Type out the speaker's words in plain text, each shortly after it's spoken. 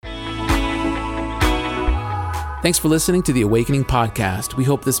Thanks for listening to the Awakening Podcast. We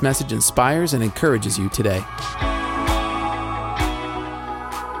hope this message inspires and encourages you today.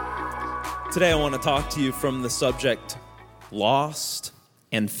 Today I want to talk to you from the subject, lost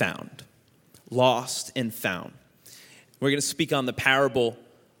and found. Lost and found. We're going to speak on the parable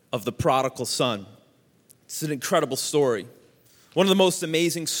of the prodigal son. It's an incredible story. One of the most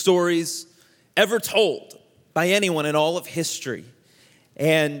amazing stories ever told by anyone in all of history.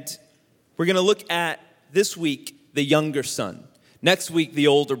 And we're going to look at, this week, the younger son. Next week, the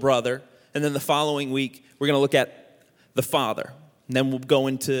older brother. And then the following week, we're going to look at the father. And then we'll go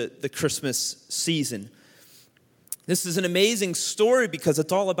into the Christmas season. This is an amazing story because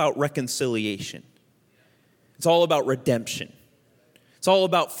it's all about reconciliation. It's all about redemption. It's all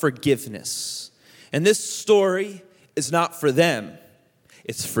about forgiveness. And this story is not for them.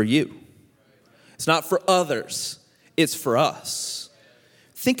 It's for you. It's not for others. It's for us.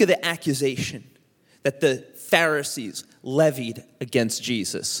 Think of the accusation that the Pharisees levied against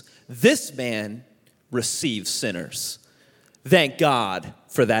Jesus. This man receives sinners. Thank God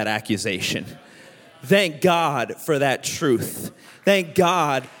for that accusation. Thank God for that truth. Thank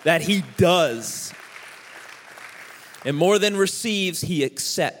God that he does. And more than receives, he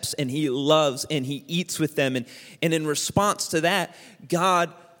accepts and he loves and he eats with them. And in response to that,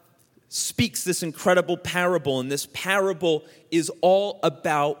 God speaks this incredible parable. And this parable is all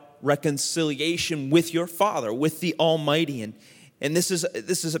about reconciliation with your Father, with the Almighty. And this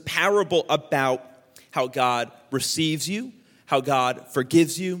is a parable about how God receives you, how God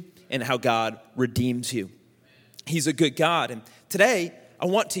forgives you, and how God redeems you. He's a good God. And today, I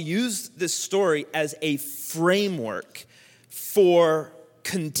want to use this story as a framework for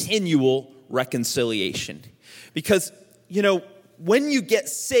continual reconciliation. Because, when you get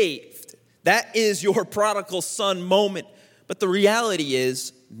saved, that is your prodigal son moment. But the reality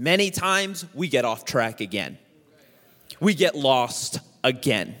is, many times we get off track again. We get lost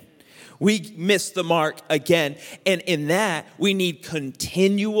again. We miss the mark again. And in that, we need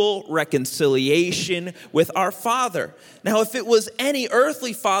continual reconciliation with our Father. Now, if it was any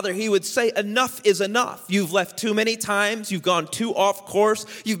earthly father, he would say, enough is enough. You've left too many times. You've gone too off course.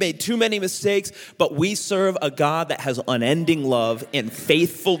 You've made too many mistakes. But we serve a God that has unending love and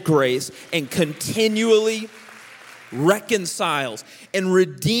faithful grace and continually reconciles and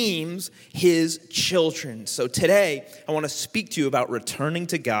redeems his children. So today, I want to speak to you about returning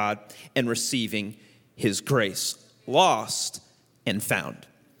to God and receiving his grace, lost and found.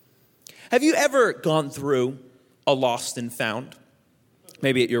 Have you ever gone through a lost and found?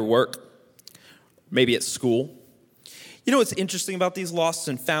 Maybe at your work, maybe at school. You know what's interesting about these lost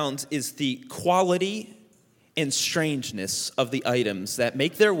and founds is the quality and strangeness of the items that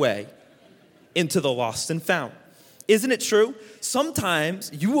make their way into the lost and found. Isn't it true? Sometimes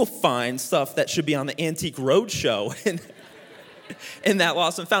you will find stuff that should be on the Antique Roadshow in that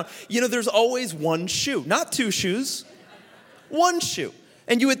lost and found. There's always one shoe, not two shoes, one shoe.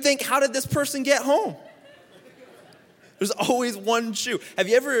 And you would think, how did this person get home? There's always one shoe. Have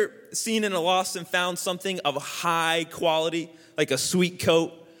you ever seen in a lost and found something of high quality, like a sweet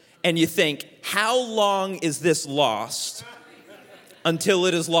coat, and you think, how long is this lost until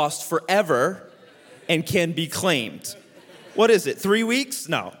it is lost forever and can be claimed? What is it, 3 weeks?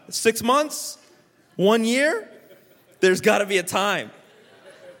 No. 6 months? 1 year? There's got to be a time.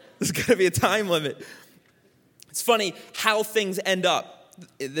 There's got to be a time limit. It's funny how things end up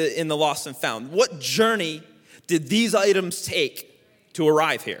in the lost and found. What journey did these items take to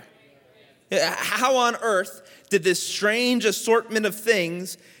arrive here? How on earth did this strange assortment of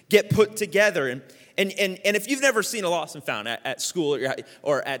things get put together? And if you've never seen a lost and found at school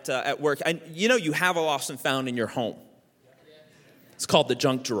or at work, you have a lost and found in your home. It's called the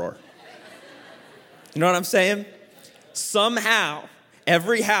junk drawer. You know what I'm saying? Somehow,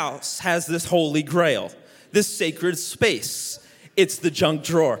 every house has this holy grail, this sacred space. It's the junk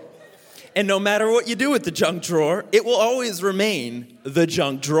drawer. And no matter what you do with the junk drawer, it will always remain the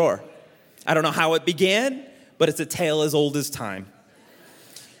junk drawer. I don't know how it began, but it's a tale as old as time.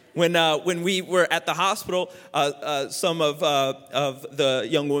 When we were at the hospital, some of the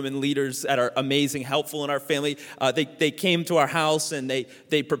young women leaders that are amazing, helpful in our family, they came to our house and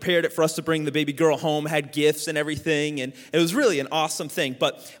they prepared it for us to bring the baby girl home, had gifts and everything, and it was really an awesome thing.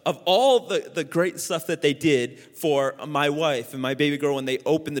 But of all the great stuff that they did for my wife and my baby girl when they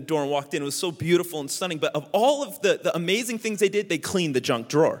opened the door and walked in, it was so beautiful and stunning. But of all of the amazing things they did, they cleaned the junk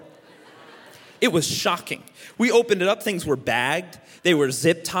drawer. It was shocking. We opened it up, things were bagged. They were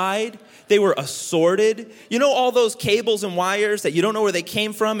zip tied. They were assorted. You know all those cables and wires that you don't know where they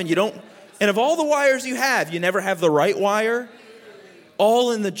came from and of all the wires you never have the right wire?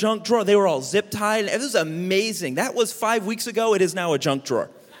 all in the junk drawer. They were all zip tied. It was amazing. That was 5 weeks ago. It is now a junk drawer.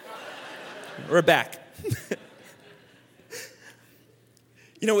 We're back.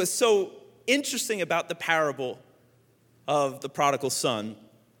 You know, what's so interesting about the parable of the prodigal son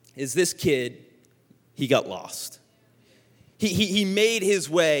is this kid, he got lost. He made his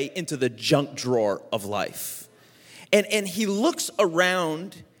way into the junk drawer of life. And he looks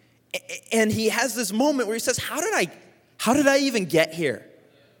around and he has this moment where he says, how did I even get here?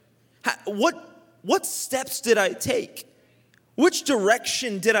 What steps did I take? Which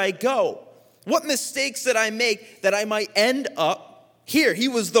direction did I go? What mistakes did I make that I might end up here? He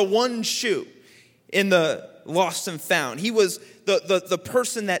was the one shoe in the lost and found. He was the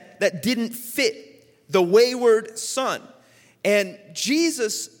person that didn't fit, the wayward son. And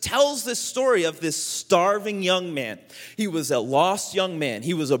Jesus tells this story of this starving young man. He was a lost young man.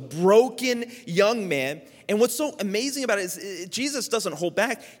 He was a broken young man. And what's so amazing about it is Jesus doesn't hold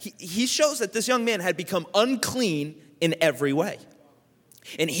back. He shows that this young man had become unclean in every way.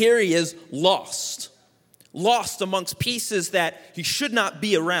 And here he is lost amongst pieces that he should not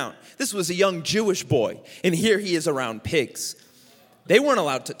be around. This was a young Jewish boy, and here he is around pigs. They weren't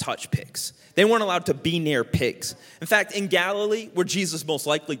allowed to touch pigs. They weren't allowed to be near pigs. In fact, in Galilee, where Jesus most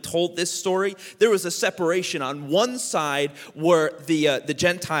likely told this story, there was a separation. On one side were the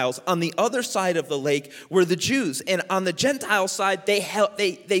Gentiles. On the other side of the lake were the Jews. And on the Gentile side,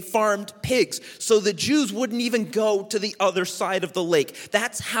 they farmed pigs. So the Jews wouldn't even go to the other side of the lake.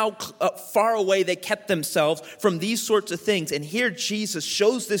 That's how far away they kept themselves from these sorts of things. And here Jesus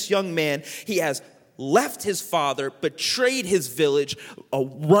shows this young man, he has left his father, betrayed his village,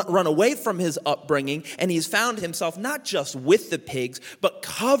 run away from his upbringing, and he's found himself not just with the pigs, but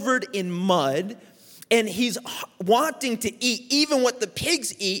covered in mud, and he's wanting to eat even what the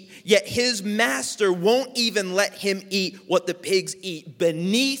pigs eat, yet his master won't even let him eat what the pigs eat,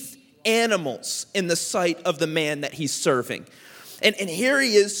 beneath animals in the sight of the man that he's serving. And here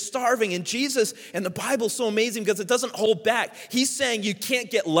he is starving, and Jesus, and the Bible's so amazing because it doesn't hold back. He's saying you can't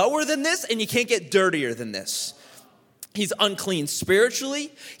get lower than this and you can't get dirtier than this. He's unclean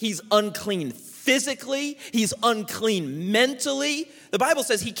spiritually. He's unclean physically. He's unclean mentally. The Bible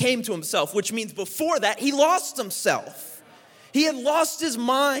says he came to himself, which means before that he lost himself. He had lost his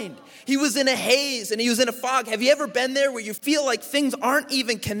mind. He was in a haze and he was in a fog. Have you ever been there where you feel like things aren't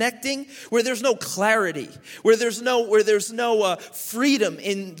even connecting? Where there's no clarity, where there's no freedom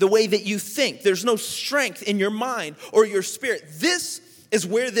in the way that you think. There's no strength in your mind or your spirit. This is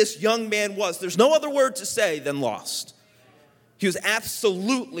where this young man was. There's no other word to say than lost. He was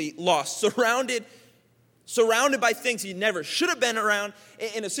absolutely lost, surrounded by things he never should have been around,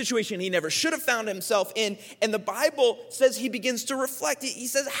 in a situation he never should have found himself in. And the Bible says he begins to reflect. He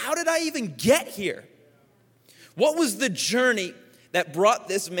says, how did I even get here? What was the journey that brought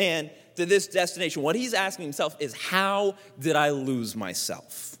this man to this destination? What he's asking himself is, how did I lose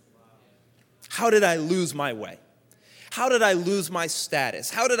myself? How did I lose my way? How did I lose my status?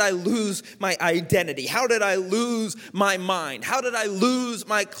 How did I lose my identity? How did I lose my mind? How did I lose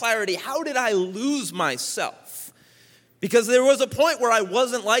my clarity? How did I lose myself? Because there was a point where I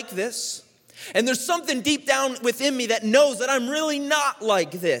wasn't like this. And there's something deep down within me that knows that I'm really not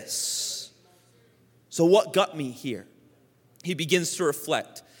like this. So what got me here? He begins to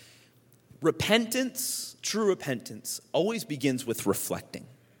reflect. Repentance, true repentance, always begins with reflecting.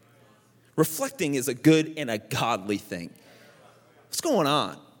 Reflecting is a good and a godly thing. What's going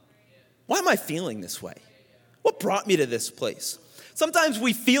on? Why am I feeling this way? What brought me to this place? Sometimes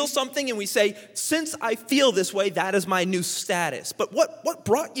we feel something and we say, since I feel this way, that is my new status. But what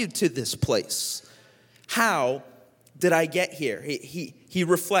brought you to this place? How did I get here? He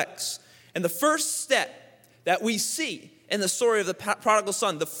reflects. And the first step that we see in the story of the prodigal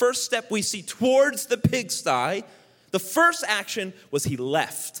son, the first step we see towards the pigsty, the first action was he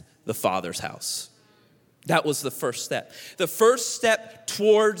left the father's house. That was the first step. The first step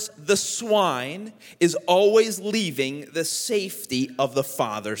towards the swine is always leaving the safety of the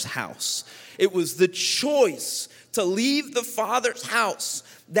father's house. It was the choice to leave the father's house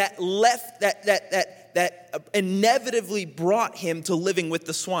that inevitably brought him to living with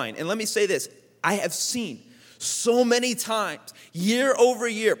the swine. And let me say this, I have seen so many times, year over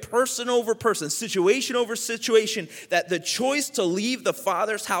year, person over person, situation over situation, that the choice to leave the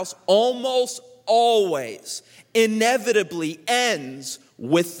father's house almost always inevitably ends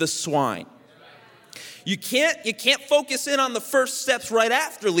with the swine. You can't focus in on the first steps right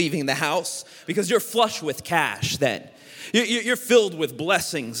after leaving the house because you're flush with cash then. You're filled with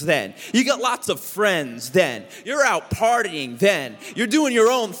blessings then. You got lots of friends then. You're out partying then. You're doing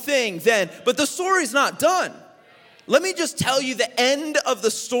your own thing then. But the story's not done. Let me just tell you the end of the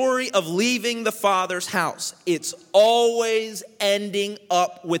story of leaving the Father's house. It's always ending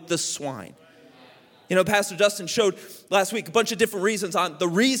up with the swine. You know, Pastor Justin showed last week a bunch of different reasons on the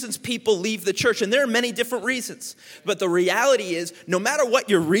reasons people leave the church. And there are many different reasons. But the reality is, no matter what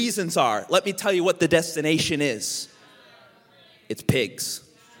your reasons are, let me tell you what the destination is. It's pigs.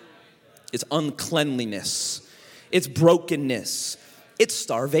 It's uncleanliness. It's brokenness. It's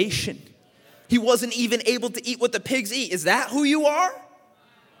starvation. He wasn't even able to eat what the pigs eat. Is that who you are?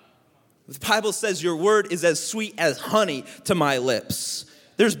 The Bible says your word is as sweet as honey to my lips.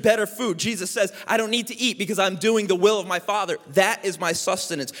 There's better food. Jesus says, I don't need to eat because I'm doing the will of my Father. That is my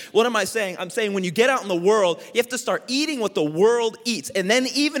sustenance. What am I saying? I'm saying when you get out in the world, you have to start eating what the world eats. And then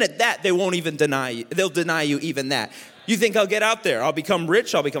even at that, they won't even deny you. They'll deny you even that. You think I'll get out there? I'll become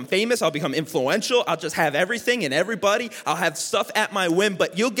rich. I'll become famous. I'll become influential. I'll just have everything and everybody. I'll have stuff at my whim.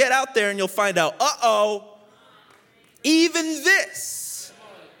 But you'll get out there and you'll find out, even this.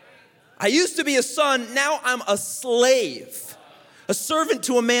 I used to be a son. Now I'm a slave. A servant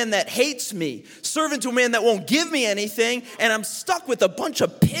to a man that hates me, servant to a man that won't give me anything, and I'm stuck with a bunch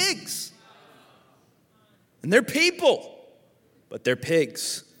of pigs. And they're people, but they're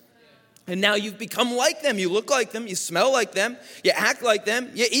pigs. And now you've become like them. You look like them, you smell like them, you act like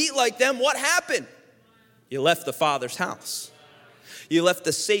them, you eat like them. What happened? You left the Father's house. You left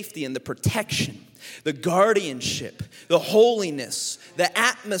the safety and the protection, the guardianship, the holiness, the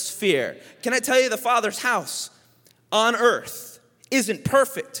atmosphere. Can I tell you, the Father's house on earth isn't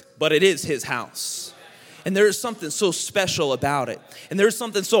perfect, but it is his house. And there is something so special about it. And there is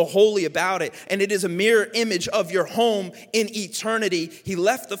something so holy about it. And it is a mirror image of your home in eternity. He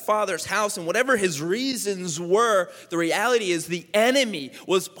left the Father's house, and whatever his reasons were, the reality is the enemy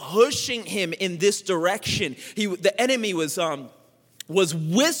was pushing him in this direction. The enemy was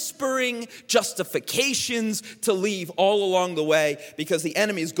whispering justifications to leave all along the way, because the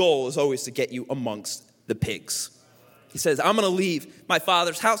enemy's goal is always to get you amongst the pigs. He says, I'm going to leave my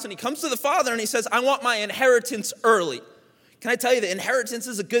Father's house. And he comes to the Father and he says, I want my inheritance early. Can I tell you, the inheritance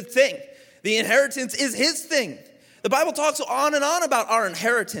is a good thing. The inheritance is his thing. The Bible talks on and on about our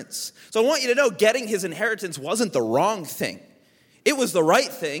inheritance. So I want you to know, getting his inheritance wasn't the wrong thing. It was the right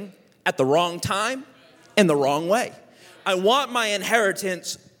thing at the wrong time and the wrong way. I want my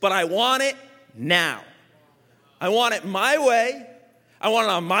inheritance, but I want it now. I want it my way. I want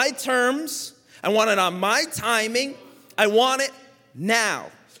it on my terms. I want it on my timing. I want it now.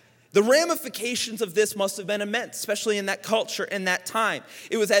 The ramifications of this must have been immense, especially in that culture and that time.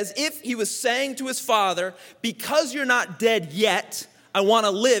 It was as if he was saying to his father, because you're not dead yet, I want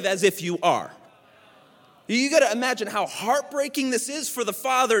to live as if you are. You got to imagine how heartbreaking this is for the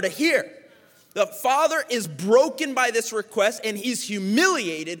father to hear. The father is broken by this request, and he's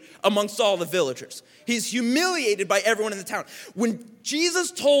humiliated amongst all the villagers. He's humiliated by everyone in the town. When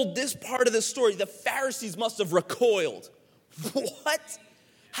Jesus told this part of the story, the Pharisees must have recoiled. What?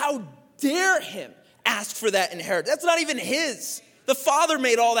 How dare him ask for that inheritance? That's not even his. The father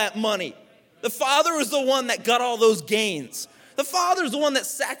made all that money. The father was the one that got all those gains. The father's the one that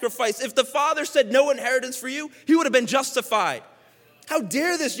sacrificed. If the father said no inheritance for you, he would have been justified. How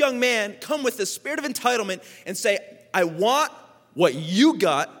dare this young man come with the spirit of entitlement and say, I want what you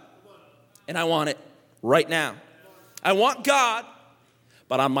got, and I want it right now. I want God,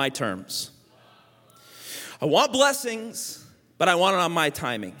 but on my terms. I want blessings, but I want it on my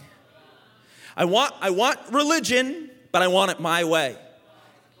timing. I want religion, but I want it my way.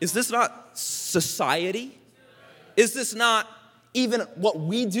 Is this not society? Is this not even what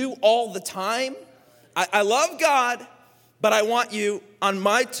we do all the time? I love God, but I want you on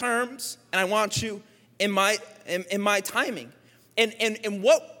my terms, and I want you in my timing. And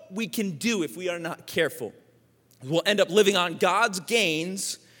what we can do if we are not careful, we'll end up living on God's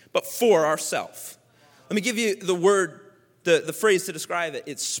gains, but for ourselves. Let me give you the word, the phrase to describe it.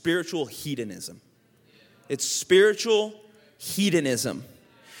 It's spiritual hedonism. It's spiritual hedonism.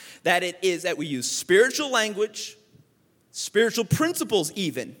 That it is that we use spiritual language, spiritual principles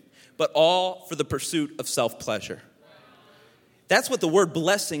even, but all for the pursuit of self-pleasure. That's what the word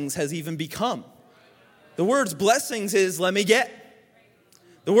blessings has even become. The word's blessings is let me get.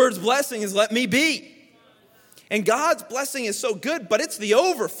 The word's blessing is let me be. And God's blessing is so good, but it's the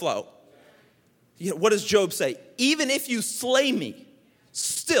overflow. What does Job say? Even if you slay me,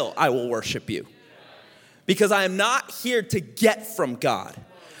 still I will worship you. Because I am not here to get from God.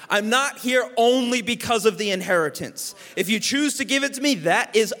 I'm not here only because of the inheritance. If you choose to give it to me,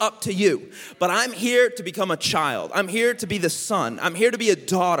 that is up to you. But I'm here to become a child. I'm here to be the son. I'm here to be a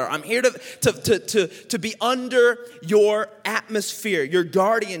daughter. I'm here to be under your atmosphere, your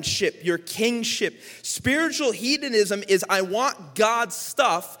guardianship, your kingship. Spiritual hedonism is I want God's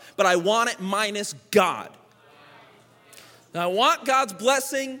stuff, but I want it minus God. Now, I want God's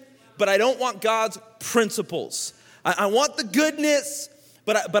blessing, but I don't want God's principles. I want the goodness,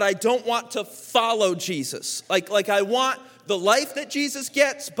 but I don't want to follow Jesus. Like I want the life that Jesus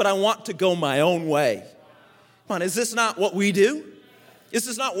gets, but I want to go my own way. Come on, is this not what we do? Is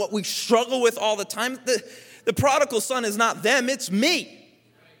this not what we struggle with all the time? The prodigal son is not them, it's me.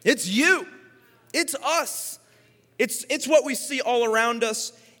 It's you. It's us. It's what we see all around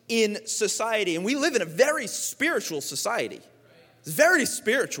us in society. And we live in a very spiritual society. It's very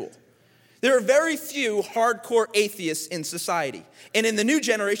spiritual. There are very few hardcore atheists in society. And in the new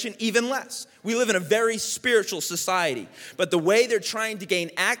generation, even less. We live in a very spiritual society. But the way they're trying to gain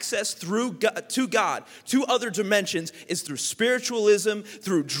access to God, to other dimensions, is through spiritualism,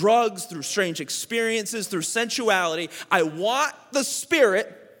 through drugs, through strange experiences, through sensuality. I want the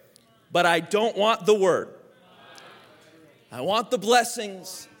Spirit, but I don't want the Word. I want the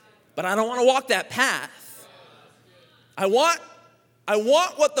blessings, but I don't want to walk that path. I want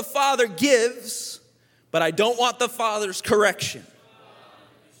what the Father gives, but I don't want the Father's correction.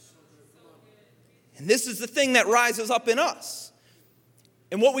 And this is the thing that rises up in us.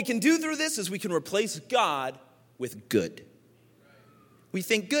 And what we can do through this is we can replace God with good. We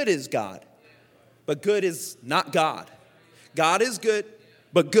think good is God, but good is not God. God is good,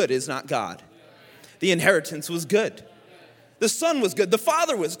 but good is not God. The inheritance was good. The son was good. The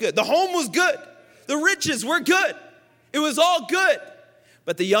father was good. The home was good. The riches were good. It was all good.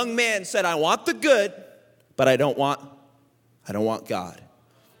 But the young man said, I want the good, but I don't want God.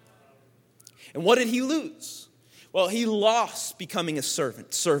 And what did he lose? Well, he lost becoming a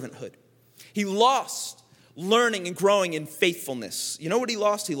servanthood. He lost learning and growing in faithfulness. You know what he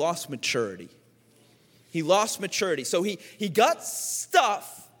lost? He lost maturity. He lost maturity. So he got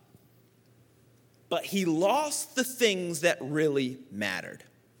stuff, but he lost the things that really mattered.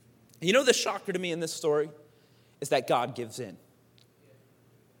 You know the shocker to me in this story is that God gives in.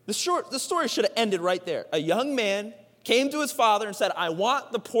 The story should have ended right there. A young man came to his father and said, I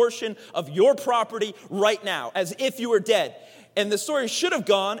want the portion of your property right now, as if you were dead. And the story should have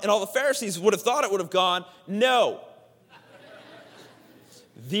gone, and all the Pharisees would have thought it would have gone, no.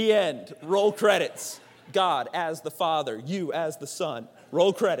 The end. Roll credits. God as the Father, you as the Son.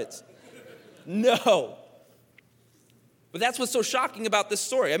 Roll credits. No. But that's what's so shocking about this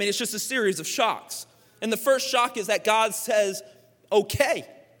story. I mean, it's just a series of shocks. And the first shock is that God says, okay.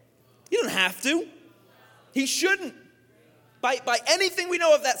 You don't have to. He shouldn't. By anything we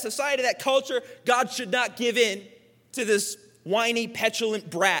know of that society, that culture, God should not give in to this whiny, petulant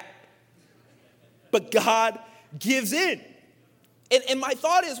brat. But God gives in. And my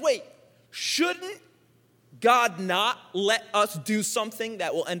thought is, wait, shouldn't God not let us do something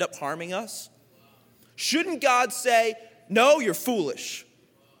that will end up harming us? Shouldn't God say, no, you're foolish.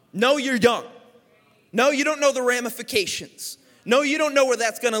 No, you're young. No, you don't know the ramifications. No, you don't know where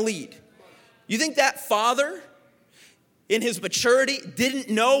that's going to lead. You think that father, in his maturity, didn't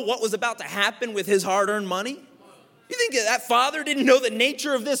know what was about to happen with his hard-earned money? You think that father didn't know the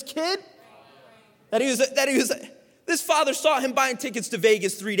nature of this kid? This father saw him buying tickets to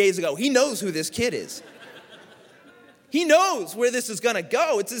Vegas 3 days ago. He knows who this kid is. He knows where this is going to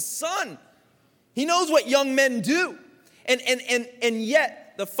go. It's his son. He knows what young men do. And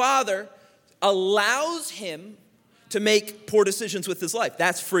yet the father allows him to make poor decisions with his life.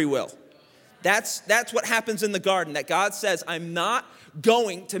 That's free will. That's what happens in the garden, that God says, I'm not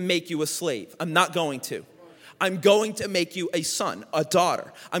going to make you a slave. I'm not going to. I'm going to make you a son, a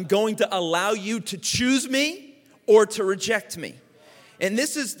daughter. I'm going to allow you to choose me or to reject me. And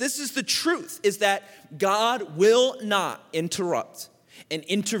this is the truth, is that God will not interrupt and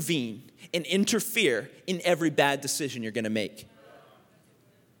intervene and interfere in every bad decision you're going to make.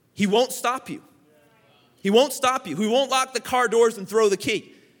 He won't stop you. He won't stop you. He won't lock the car doors and throw the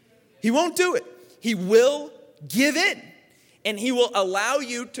key. He won't do it. He will give in. And he will allow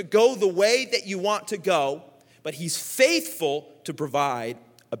you to go the way that you want to go, but he's faithful to provide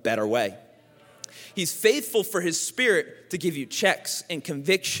a better way. He's faithful for his Spirit to give you checks and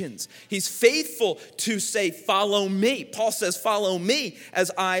convictions. He's faithful to say, follow me. Paul says, follow me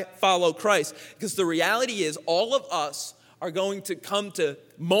as I follow Christ. Because the reality is, all of us are going to come to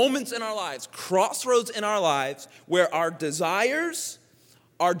moments in our lives, crossroads in our lives, where our desires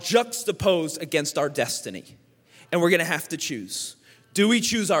are juxtaposed against our destiny. And we're going to have to choose. Do we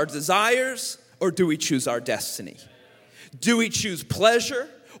choose our desires or do we choose our destiny? Do we choose pleasure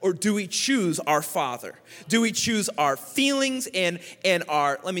or do we choose our Father? Do we choose our feelings and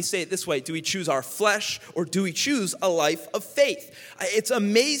our, let me say it this way, do we choose our flesh or do we choose a life of faith? It's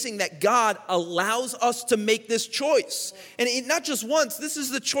amazing that God allows us to make this choice. And not just once, this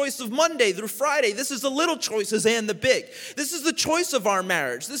is the choice of Monday through Friday. This is the little choices and the big. This is the choice of our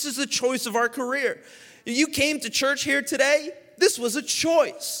marriage. This is the choice of our career. You came to church here today, this was a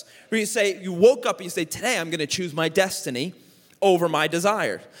choice. Where you woke up and you say, today I'm going to choose my destiny over my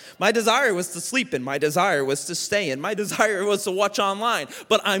desire. My desire was to sleep in. My desire was to stay in. My desire was to watch online.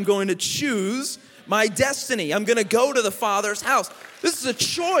 But I'm going to choose my destiny. I'm going to go to the Father's house. This is a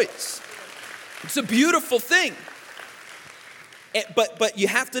choice. It's a beautiful thing. But you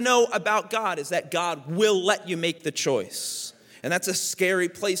have to know about God is that God will let you make the choice. And that's a scary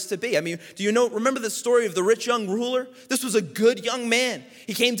place to be. I mean, remember the story of the rich young ruler? This was a good young man.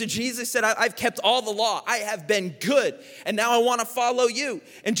 He came to Jesus, said, I've kept all the law. I have been good. And now I want to follow you.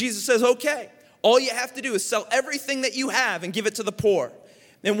 And Jesus says, okay, all you have to do is sell everything that you have and give it to the poor.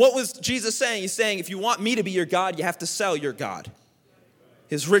 And what was Jesus saying? He's saying, if you want me to be your God, you have to sell your God.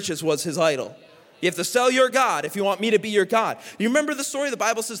 His riches was his idol. You have to sell your God if you want me to be your God. You remember the story? The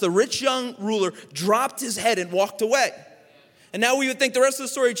Bible says the rich young ruler dropped his head and walked away. And now we would think the rest of the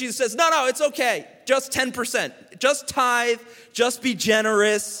story, Jesus says, no, it's okay. Just 10%. Just tithe. Just be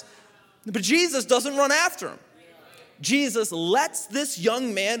generous. But Jesus doesn't run after him. Jesus lets this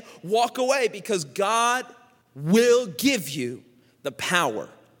young man walk away because God will give you the power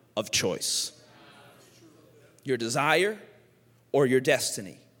of choice. Your desire or your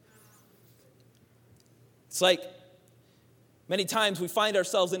destiny. It's like many times we find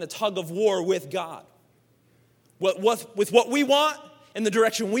ourselves in a tug of war with God. With what we want, and the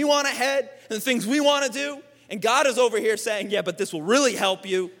direction we want to head, and the things we want to do. And God is over here saying, yeah, but this will really help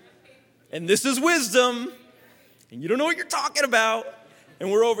you. And this is wisdom. And you don't know what you're talking about. And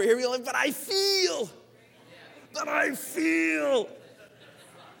we're over here, we're like, but I feel.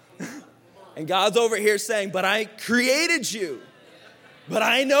 And God's over here saying, but I created you. But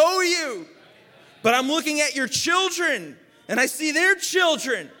I know you. But I'm looking at your children, and I see their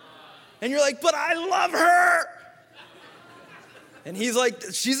children. And you're like, but I love her. And he's like,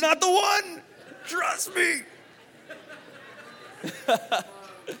 she's not the one. Trust me.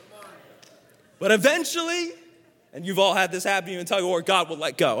 But eventually, and you've all had this happen to you in tug of war, God will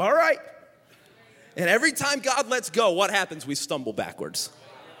let go. All right. And every time God lets go, what happens? We stumble backwards.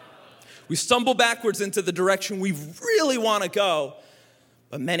 We stumble backwards into the direction we really want to go.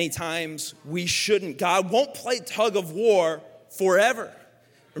 But many times we shouldn't. God won't play tug of war forever.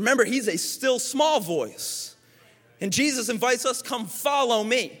 Remember, he's a still small voice. And Jesus invites us, come follow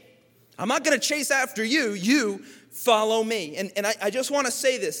me. I'm not going to chase after you. You follow me. And I just want to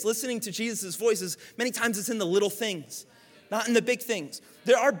say this. Listening to Jesus' voices, many times it's in the little things, not in the big things.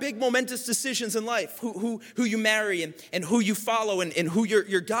 There are big momentous decisions in life, who you marry and who you follow and who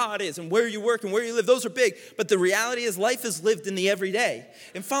your God is and where you work and where you live. Those are big. But the reality is life is lived in the everyday.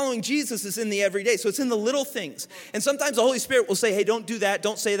 And following Jesus is in the everyday. So it's in the little things. And sometimes the Holy Spirit will say, hey, don't do that.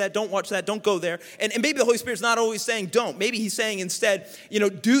 Don't say that. Don't watch that. Don't go there. And maybe the Holy Spirit's not always saying don't. Maybe he's saying instead,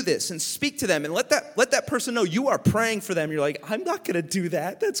 do this and speak to them and let that person know you are praying for them. You're like, I'm not going to do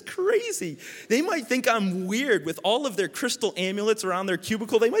that. That's crazy. They might think I'm weird with all of their crystal amulets around their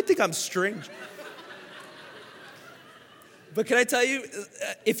cubicle. They might think I'm strange. But can I tell you,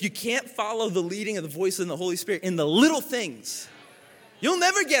 if you can't follow the leading of the voice of the Holy Spirit in the little things, you'll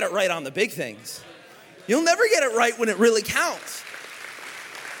never get it right on the big things. You'll never get it right when it really counts.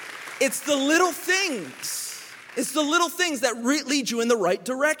 It's the little things. It's the little things that lead you in the right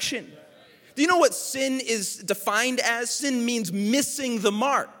direction. Do you know what sin is defined as? Sin means missing the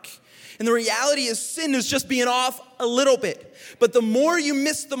mark. And the reality is sin is just being off a little bit. But the more you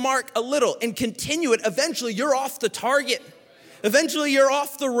miss the mark a little and continue it, eventually you're off the target. Eventually you're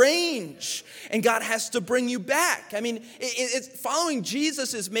off the range. And God has to bring you back. I mean, following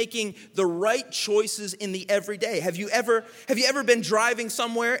Jesus is making the right choices in the everyday. Have you ever been driving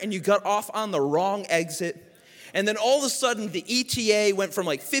somewhere and you got off on the wrong exit? And then all of a sudden the ETA went from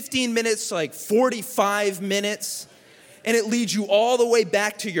like 15 minutes to like 45 minutes. And it leads you all the way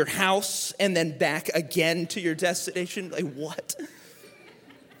back to your house and then back again to your destination. Like, what?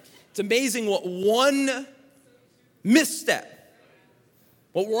 It's amazing what one misstep,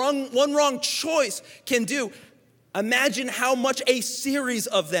 what one wrong choice can do. Imagine how much a series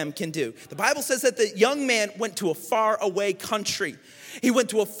of them can do. The Bible says that the young man went to a faraway country. He went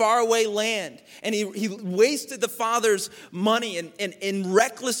to a faraway land, and he wasted the father's money in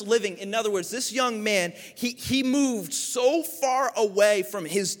reckless living. In other words, this young man, he moved so far away from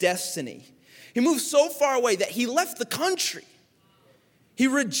his destiny. He moved so far away that he left the country. He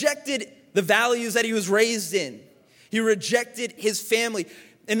rejected the values that he was raised in. He rejected his family.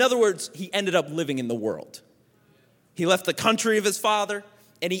 In other words, he ended up living in the world. He left the country of his father,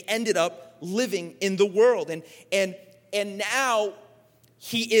 and he ended up living in the world. And now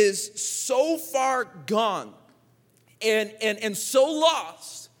he is so far gone and so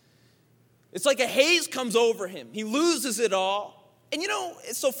lost. It's like a haze comes over him. He loses it all. And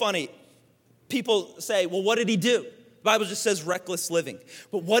it's so funny. People say, well, what did he do? The Bible just says reckless living.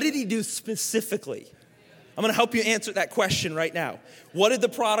 But what did he do specifically? I'm going to help you answer that question right now. What did the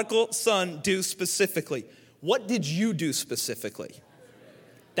prodigal son do specifically? What did you do specifically?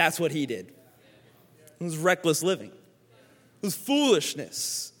 That's what he did. It was reckless living. It was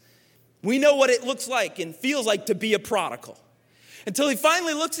foolishness. We know what it looks like and feels like to be a prodigal. Until he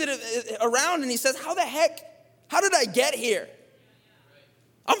finally looks at it around and he says, how did I get here?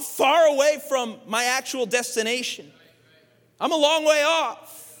 I'm far away from my actual destination. I'm a long way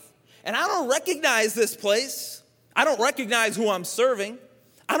off. And I don't recognize this place. I don't recognize who I'm serving.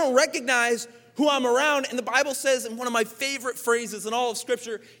 I don't recognize who I'm around. And the Bible says, in one of my favorite phrases in all of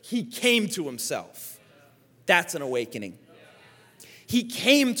Scripture, he came to himself. That's an awakening. He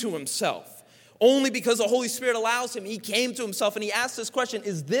came to himself. Only because the Holy Spirit allows him, he came to himself and he asked this question,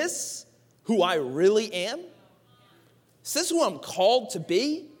 is this who I really am? Is this who I'm called to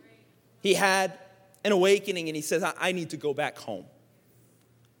be? He had an awakening and he says, I need to go back home.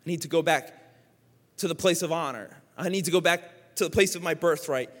 I need to go back to the place of honor. I need to go back to the place of my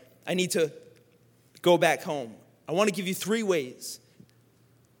birthright. I need to go back home. I want to give you 3 ways.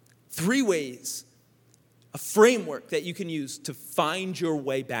 3 ways, a framework that you can use to find your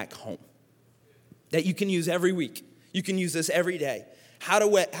way back home. That you can use every week. You can use this every day. How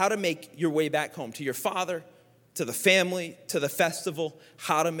to make your way back home to your father, to the family, to the festival.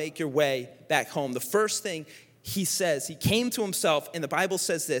 How to make your way back home. The first thing he says, he came to himself, and the Bible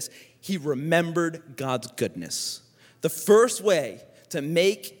says this, he remembered God's goodness. The first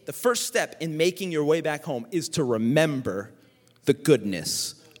step in making your way back home is to remember the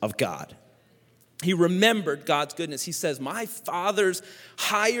goodness of God. He remembered God's goodness. He says, my father's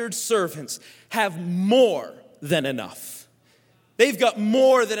hired servants have more than enough. They've got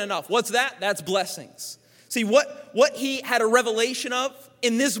more than enough. What's that? That's blessings. See, what he had a revelation of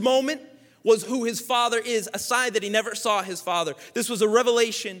in this moment was who his father is, aside that he never saw his father. This was a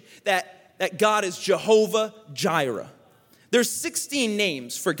revelation that God is Jehovah Jireh. There's 16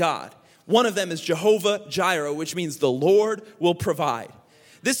 names for God. One of them is Jehovah Jireh, which means the Lord will provide.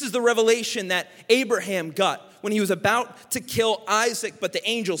 This is the revelation that Abraham got when he was about to kill Isaac, but the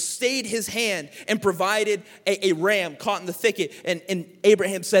angel stayed his hand and provided a ram caught in the thicket. And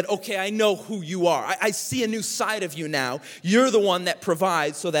Abraham said, okay, I know who you are. I see a new side of you now. You're the one that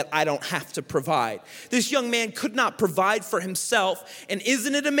provides so that I don't have to provide. This young man could not provide for himself. And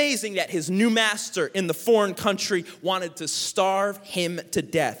isn't it amazing that his new master in the foreign country wanted to starve him to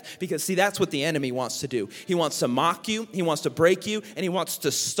death? Because see, that's what the enemy wants to do. He wants to mock you, he wants to break you, and he wants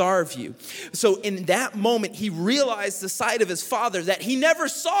to starve you. So in that moment, he realized the side of his father that he never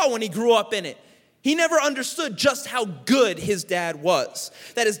saw when he grew up in it. He never understood just how good his dad was.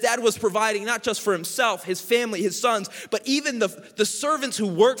 That his dad was providing not just for himself, his family, his sons, but even the servants who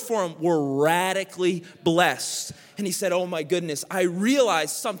worked for him were radically blessed. And he said, oh my goodness, I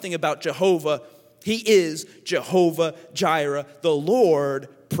realized something about Jehovah. He is Jehovah Jireh. The Lord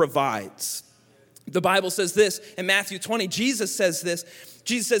provides. The Bible says this in Matthew 20. Jesus says this.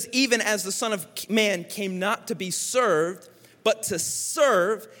 Jesus says, even as the Son of Man came not to be served, but to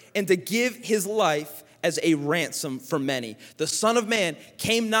serve and to give his life as a ransom for many. The Son of Man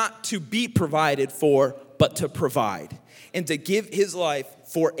came not to be provided for, but to provide and to give his life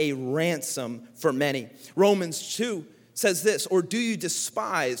for a ransom for many. Romans 2 says this, or do you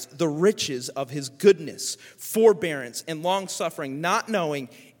despise the riches of his goodness, forbearance, and long-suffering, not knowing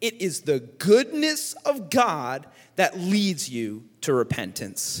it is the goodness of God that leads you to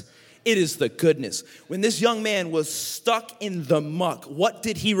repentance? It is the goodness. When this young man was stuck in the muck, what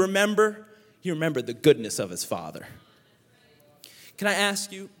did he remember? He remembered the goodness of his father. Can I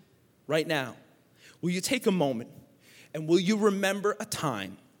ask you right now, will you take a moment and will you remember a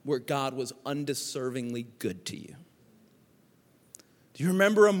time where God was undeservingly good to you? Do you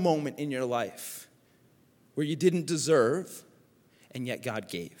remember a moment in your life where you didn't deserve and yet God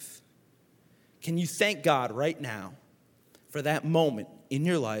gave? Can you thank God right now for that moment in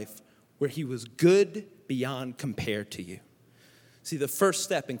your life where he was good beyond compare to you? See, the first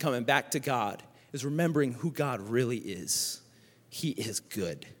step in coming back to God is remembering who God really is. He is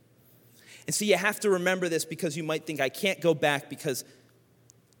good. And so you have to remember this, because you might think, I can't go back because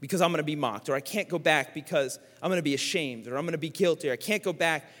I'm going to be mocked, or I can't go back because I'm going to be ashamed, or I'm going to be guilty, or I can't go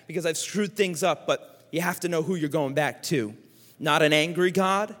back because I've screwed things up. But you have to know who you're going back to. Not an angry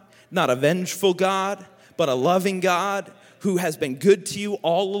God, not a vengeful God, but a loving God who has been good to you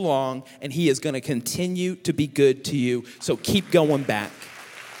all along, and he is going to continue to be good to you. So keep going back.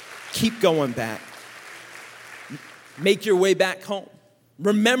 Keep going back. Make your way back home.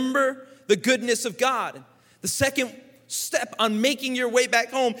 Remember the goodness of God. The second step on making your way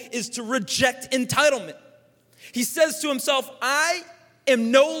back home is to reject entitlement. He says to himself, I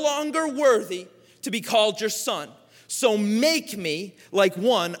am no longer worthy to be called your son, so make me like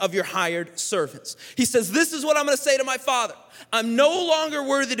one of your hired servants. He says, this is what I'm going to say to my father. I'm no longer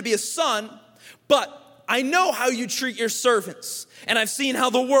worthy to be a son, but I know how you treat your servants, and I've seen how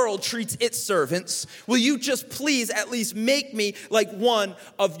the world treats its servants. Will you just please at least make me like one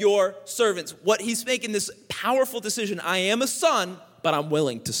of your servants? What he's making, this powerful decision. I am a son, but I'm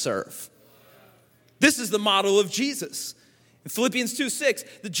willing to serve. This is the model of Jesus. In Philippians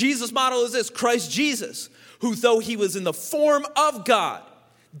 2:6, the Jesus model is this: Christ Jesus, who though he was in the form of God,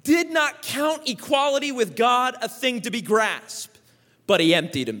 did not count equality with God a thing to be grasped, but he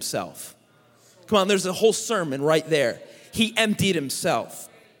emptied himself. Come on, there's a whole sermon right there. He emptied himself.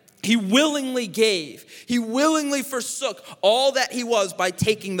 He willingly gave. He willingly forsook all that he was by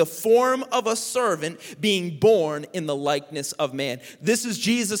taking the form of a servant, being born in the likeness of man. This is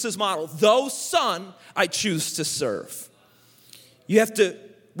Jesus' model. Though son, I choose to serve. You have to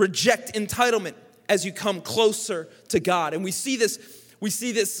reject entitlement as you come closer to God. And we see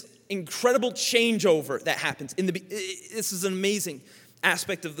this incredible changeover that happens. This is an amazing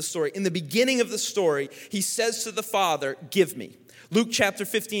aspect of the story. In the beginning of the story, he says to the Father, give me. Luke chapter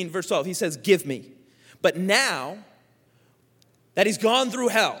 15, verse 12, he says, give me. But now that he's gone through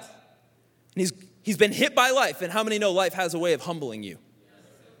hell, and he's been hit by life, and how many know life has a way of humbling you?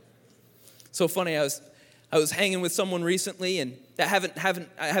 So funny, I was hanging with someone recently, and I haven't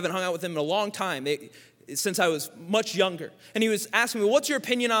hung out with him in a long time, since I was much younger. And he was asking me, what's your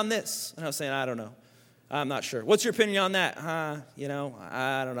opinion on this? And I was saying, I don't know. I'm not sure. What's your opinion on that? I don't know.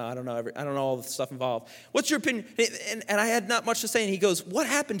 I don't know all the stuff involved. What's your opinion? And I had not much to say. And he goes, what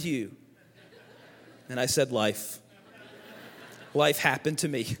happened to you? And I said, life. Life happened to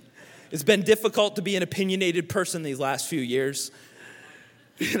me. It's been difficult to be an opinionated person these last few years.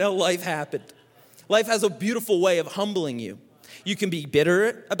 Life happened. Life has a beautiful way of humbling you. You can be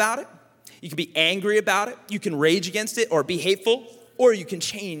bitter about it. You can be angry about it. You can rage against it or be hateful, or you can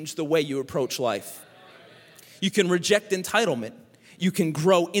change the way you approach life. You can reject entitlement. You can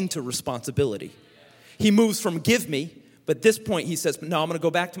grow into responsibility. He moves from give me, but at this point he says, no, I'm going to go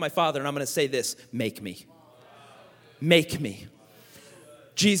back to my Father and I'm going to say this, make me. Make me.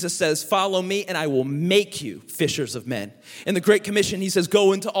 Jesus says, follow me and I will make you fishers of men. In the Great Commission, he says,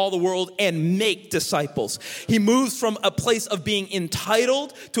 go into all the world and make disciples. He moves from a place of being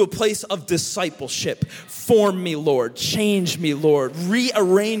entitled to a place of discipleship. Form me, Lord. Change me, Lord.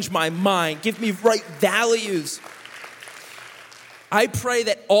 Rearrange my mind. Give me right values. I pray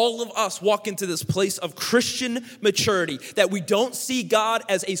that all of us walk into this place of Christian maturity, that we don't see God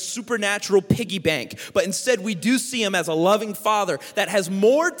as a supernatural piggy bank, but instead we do see him as a loving Father that has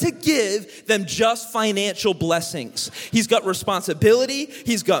more to give than just financial blessings. He's got responsibility,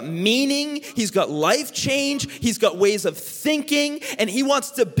 he's got meaning, he's got life change, he's got ways of thinking, and he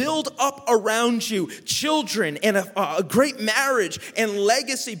wants to build up around you children and a great marriage and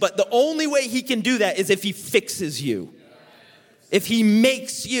legacy, but the only way he can do that is if he fixes you. If he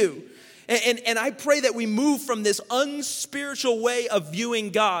makes you. And I pray that we move from this unspiritual way of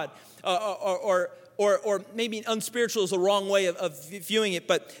viewing God, or maybe unspiritual is the wrong way of viewing it,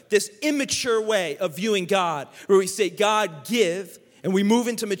 but this immature way of viewing God, where we say, God, give, and we move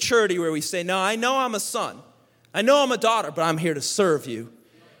into maturity where we say, no, I know I'm a son. I know I'm a daughter, but I'm here to serve you.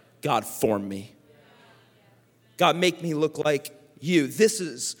 God, form me. God, make me look like you. This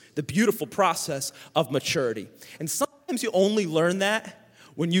is the beautiful process of maturity. And sometimes you only learn that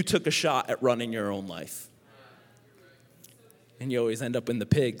when you took a shot at running your own life. And you always end up in the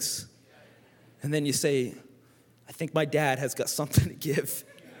pigs. And then you say, I think my dad has got something to give.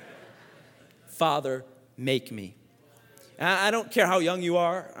 Father, make me. And I don't care how young you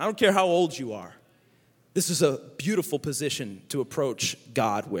are. I don't care how old you are. This is a beautiful position to approach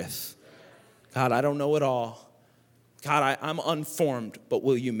God with. God, I don't know it all. God, I'm unformed, but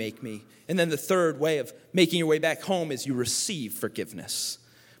will you make me? And then the third way of making your way back home is you receive forgiveness.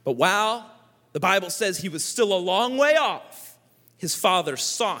 But while the Bible says he was still a long way off, his father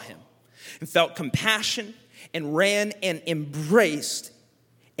saw him and felt compassion and ran and embraced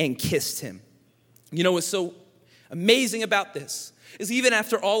and kissed him. You know what's so amazing about this is even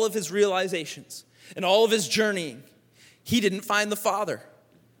after all of his realizations and all of his journeying, he didn't find the Father.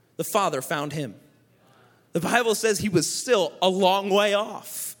 The Father found him. The Bible says he was still a long way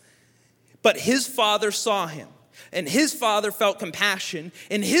off. But his Father saw him, and his Father felt compassion,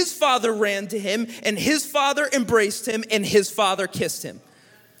 and his Father ran to him, and his Father embraced him, and his Father kissed him.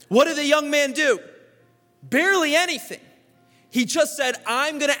 What did the young man do? Barely anything. He just said,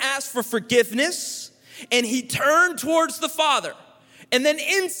 I'm going to ask for forgiveness, and he turned towards the Father. And then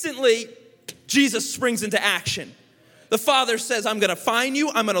instantly, Jesus springs into action. The Father says, I'm going to find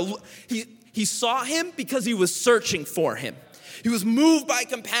you. He saw him because he was searching for him. He was moved by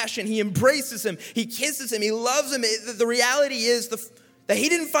compassion. He embraces him. He kisses him. He loves him. The reality is that he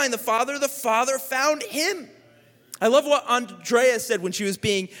didn't find the Father found him. I love what Andrea said when she was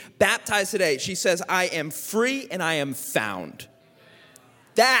being baptized today. She says, I am free and I am found.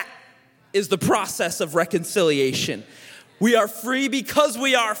 That is the process of reconciliation. We are free because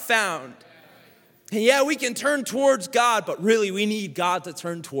we are found. And yeah, we can turn towards God, but really we need God to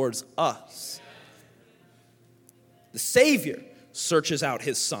turn towards us. The Savior searches out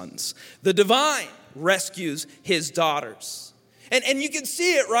his sons. The divine rescues his daughters. And you can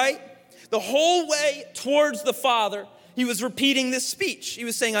see it, right? The whole way towards the Father, he was repeating this speech. He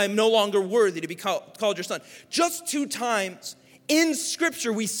was saying, I am no longer worthy to be called your son. Just 2 times in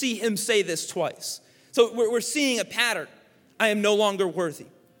Scripture, we see him say this twice. So we're seeing a pattern. I am no longer worthy.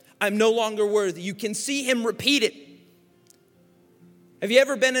 I'm no longer worthy. You can see him repeat it. Have you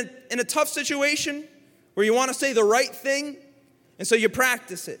ever been in a tough situation where you want to say the right thing, and so you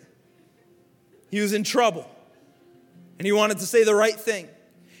practice it? He was in trouble, and he wanted to say the right thing.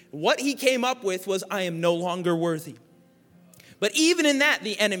 What he came up with was, I am no longer worthy. But even in that,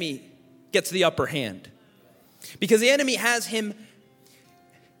 the enemy gets the upper hand. Because the enemy has him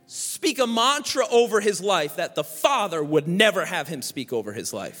speak a mantra over his life that the Father would never have him speak over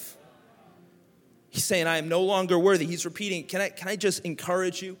his life. He's saying, I am no longer worthy. He's repeating, can I just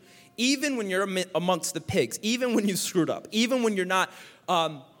encourage you? Even when you're amongst the pigs, even when you screwed up, even when you're not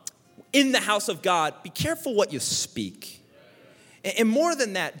in the house of God, be careful what you speak. And more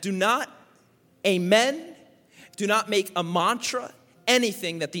than that, do not make a mantra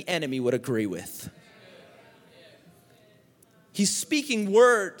anything that the enemy would agree with. He's speaking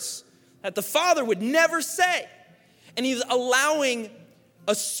words that the Father would never say. And he's allowing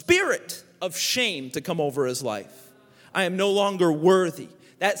a spirit of shame to come over his life. I am no longer worthy.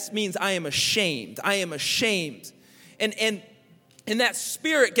 That means I am ashamed. I am ashamed. And that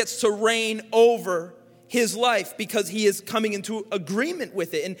spirit gets to reign over his life because he is coming into agreement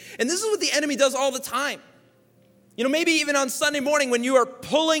with it. And this is what the enemy does all the time. You know, maybe even on Sunday morning when you are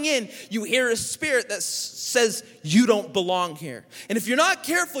pulling in, you hear a spirit that says you don't belong here. And if you're not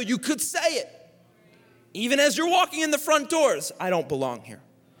careful, you could say it. Even as you're walking in the front doors, I don't belong here.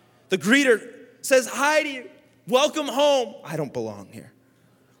 The greeter says hi to you. Welcome home. I don't belong here.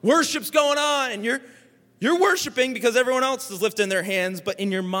 Worship's going on and you're worshiping because everyone else is lifting their hands, but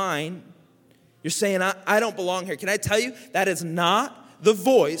in your mind, you're saying, I don't belong here. Can I tell you, that is not the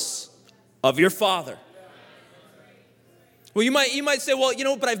voice of your Father. Well, you might say, well,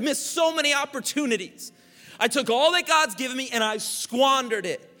 but I've missed so many opportunities. I took all that God's given me and I squandered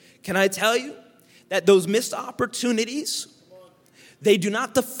it. Can I tell you that those missed opportunities, they do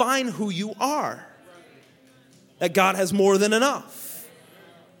not define who you are. That God has more than enough.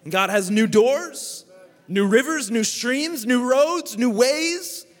 And God has new doors, new rivers, new streams, new roads, new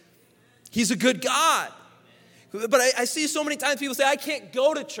ways. He's a good God. But I see so many times people say, I can't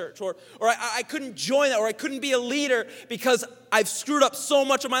go to church, or I couldn't join that, or I couldn't be a leader because I've screwed up so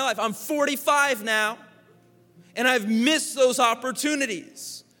much of my life. I'm 45 now, and I've missed those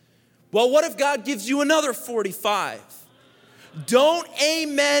opportunities. Well, what if God gives you another 45? Don't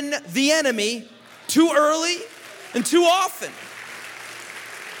amen the enemy too early and too often.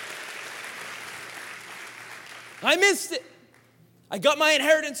 I missed it. I got my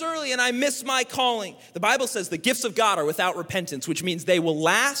inheritance early and I missed my calling. The Bible says the gifts of God are without repentance, which means they will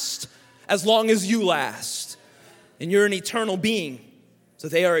last as long as you last. And you're an eternal being, so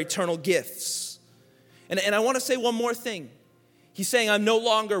they are eternal gifts. And I want to say one more thing. He's saying, I'm no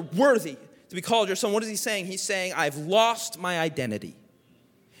longer worthy to be called your son. What is he saying? He's saying, I've lost my identity.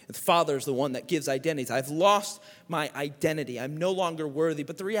 The Father is the one that gives identity. I've lost my identity. I'm no longer worthy.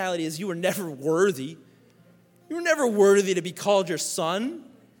 But the reality is you were never worthy. You were never worthy to be called your son.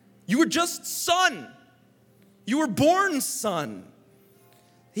 You were just son. You were born son.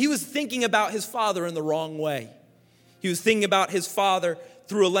 He was thinking about his father in the wrong way. He was thinking about his father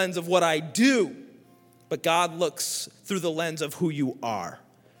through a lens of what I do, but God looks through the lens of who you are.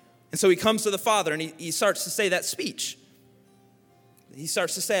 And so he comes to the father and he starts to say that speech. He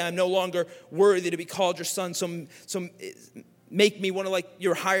starts to say, I'm no longer worthy to be called your son, so make me one of like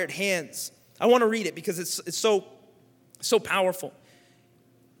your hired hands. I want to read it because it's so powerful.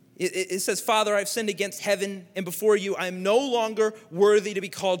 It says, Father, I've sinned against heaven and before you. I am no longer worthy to be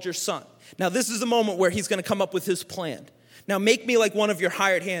called your son. Now, this is the moment where he's going to come up with his plan. Now, make me like one of your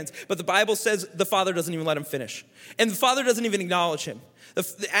hired hands. But the Bible says the father doesn't even let him finish. And the father doesn't even acknowledge him.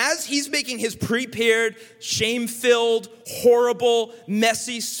 As he's making his prepared, shame-filled, horrible,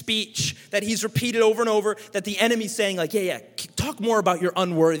 messy speech that he's repeated over and over, that the enemy's saying like, yeah, talk more about your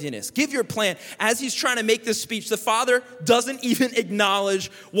unworthiness. Give your plan. As he's trying to make this speech, the father doesn't even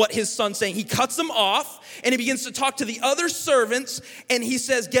acknowledge what his son's saying. He cuts him off and he begins to talk to the other servants and he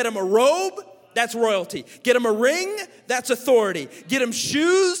says, get him a robe. That's royalty. Get him a ring, that's authority. Get him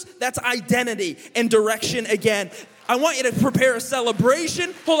shoes, that's identity and direction again. I want you to prepare a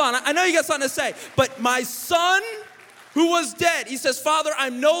celebration. Hold on, I know you got something to say. But my son who was dead, he says, Father,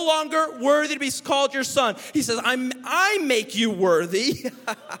 I'm no longer worthy to be called your son. He says, I make you worthy.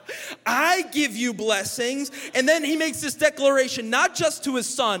 I give you blessings. And then he makes this declaration, not just to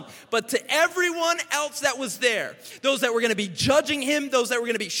his son, but to everyone else that was there. Those that were going to be judging him, those that were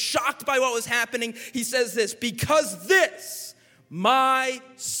going to be shocked by what was happening. He says this, because this, my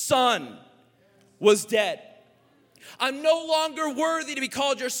son, was dead. I'm no longer worthy to be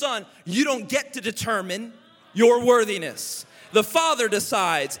called your son. You don't get to determine your worthiness. The father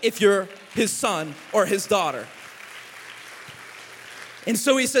decides if you're his son or his daughter. And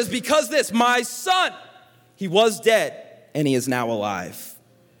so he says, because this, my son, he was dead and he is now alive.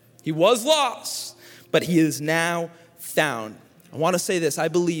 He was lost, but he is now found. I want to say this. I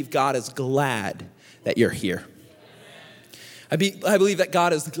believe God is glad that you're here. I believe that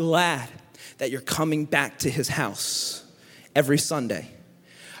God is glad that you're coming back to his house every Sunday.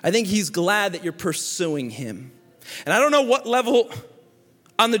 I think he's glad that you're pursuing him. And I don't know what level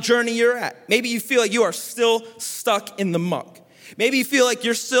on the journey you're at. Maybe you feel like you are still stuck in the muck. Maybe you feel like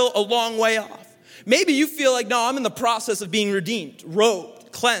you're still a long way off. Maybe you feel like, no, I'm in the process of being redeemed,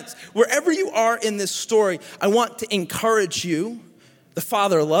 robed, cleansed. Wherever you are in this story, I want to encourage you. The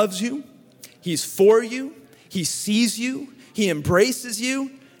Father loves you. He's for you. He sees you. He embraces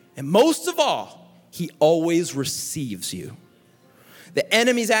you. And most of all, he always receives you. The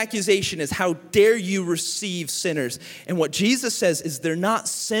enemy's accusation is, how dare you receive sinners? And what Jesus says is, they're not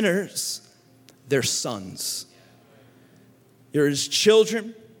sinners, they're sons. They're his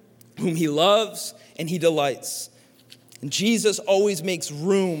children whom he loves and he delights. And Jesus always makes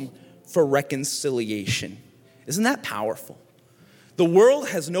room for reconciliation. Isn't that powerful? The world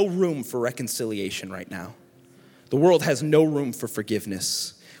has no room for reconciliation right now. The world has no room for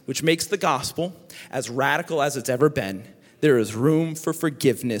forgiveness, which makes the gospel as radical as it's ever been. There is room for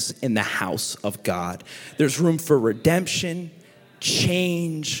forgiveness in the house of God. There's room for redemption,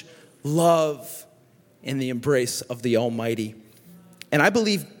 change, love, and the embrace of the Almighty. And I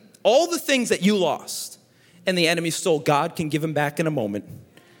believe all the things that you lost and the enemy stole, God can give him back in a moment.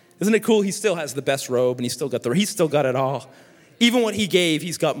 Isn't it cool? He still has the best robe and he's still got it all. Even what he gave,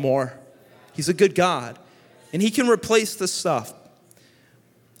 he's got more. He's a good God. And he can replace the stuff.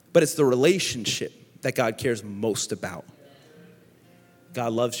 But it's the relationship that God cares most about.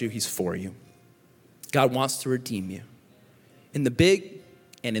 God loves you. He's for you. God wants to redeem you in the big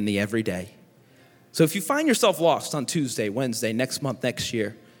and in the everyday. So if you find yourself lost on Tuesday, Wednesday, next month, next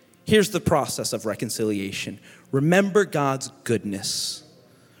year, here's the process of reconciliation. Remember God's goodness.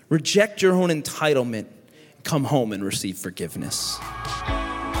 Reject your own entitlement. Come home and receive forgiveness.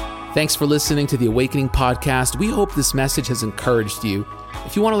 Thanks for listening to the Awakening Podcast. We hope this message has encouraged you.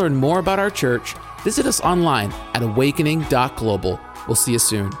 If you want to learn more about our church, visit us online at awakening.global. We'll see you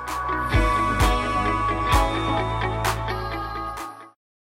soon.